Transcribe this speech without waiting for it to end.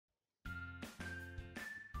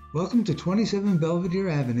Welcome to 27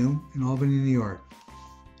 Belvidere Avenue in Albany, New York.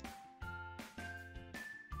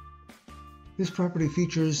 This property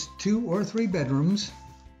features 2 or 3 bedrooms,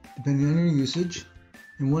 depending on your usage,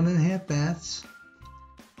 and 1.5 baths.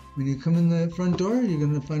 When you come in the front door, you're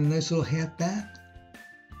going to find a nice little half bath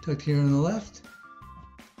tucked here on the left.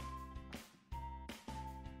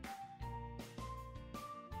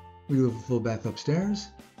 We do have a full bath upstairs.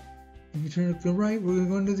 If you turn to the right, we're going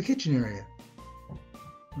to go into the kitchen area.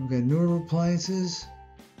 We've got newer appliances.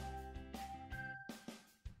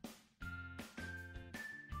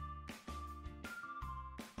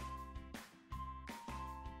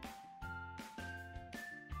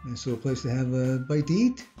 Nice little place to have a bite to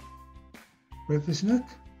eat. Breakfast nook.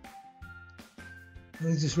 That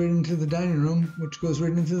leads us right into the dining room, which goes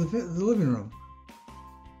right into the living room.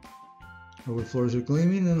 Hardwood floors are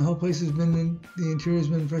gleaming, and the whole place has been, the interior has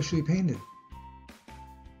been freshly painted.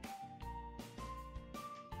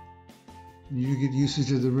 You get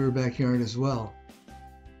usage of the rear backyard as well.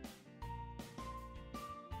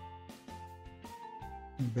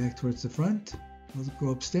 And back towards the front. We'll go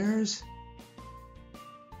upstairs.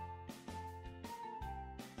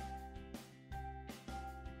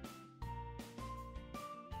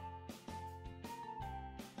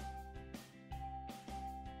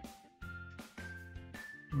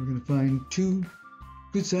 We're going to find 2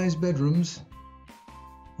 good-sized bedrooms,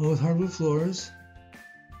 all with hardwood floors.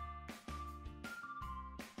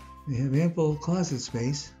 They have ample closet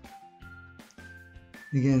space.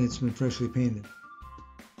 Again, it's been freshly painted.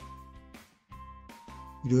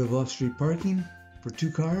 We do have off-street parking for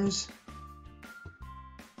 2 cars.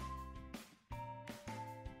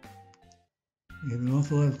 We have an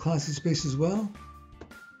awful lot of closet space as well.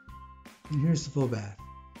 And here's the full bath.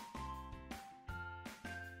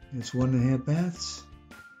 It's 1.5 baths.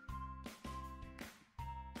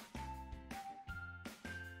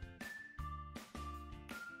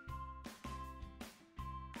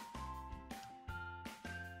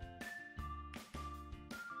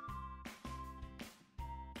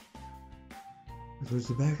 Towards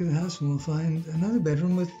the back of the house, and we'll find another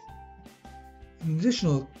bedroom with an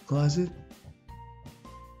additional closet,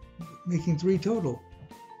 making 3 total.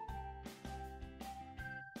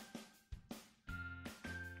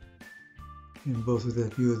 And both with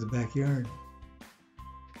that view of the backyard.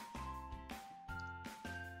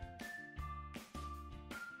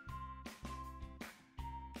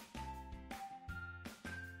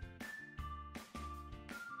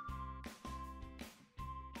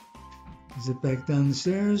 Zip back down the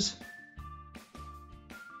stairs.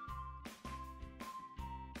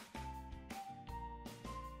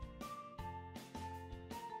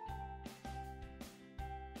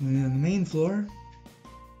 And then on the main floor,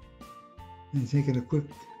 and taking a quick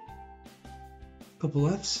couple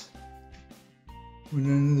lefts, we're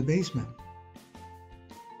down into the basement.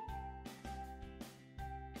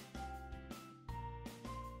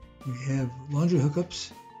 We have laundry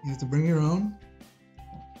hookups. You have to bring your own.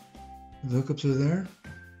 The hookups are there.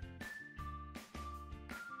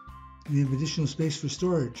 And you have additional space for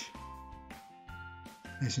storage.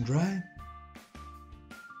 Nice and dry.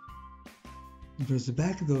 And towards the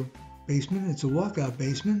back of the basement, it's a walkout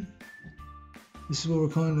basement. This is what we're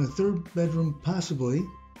calling a 3rd bedroom, possibly,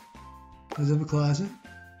 because of a closet.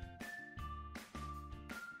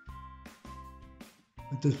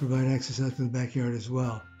 It does provide access out to the backyard as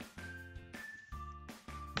well.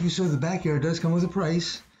 Use of the backyard does come with a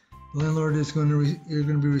price. The landlord is you're going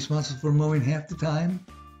to be responsible for mowing half the time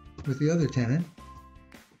with the other tenant.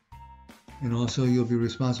 And also you'll be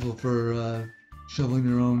responsible for shoveling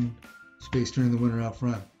your own space during the winter out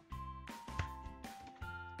front.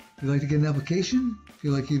 If you'd like to get an application, if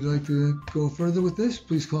you'd like to go further with this,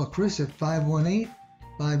 please call Chris at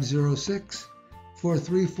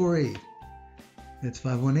 518-506-4348. That's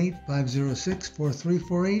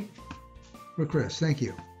 518-506-4348 for Chris. Thank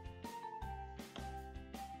you.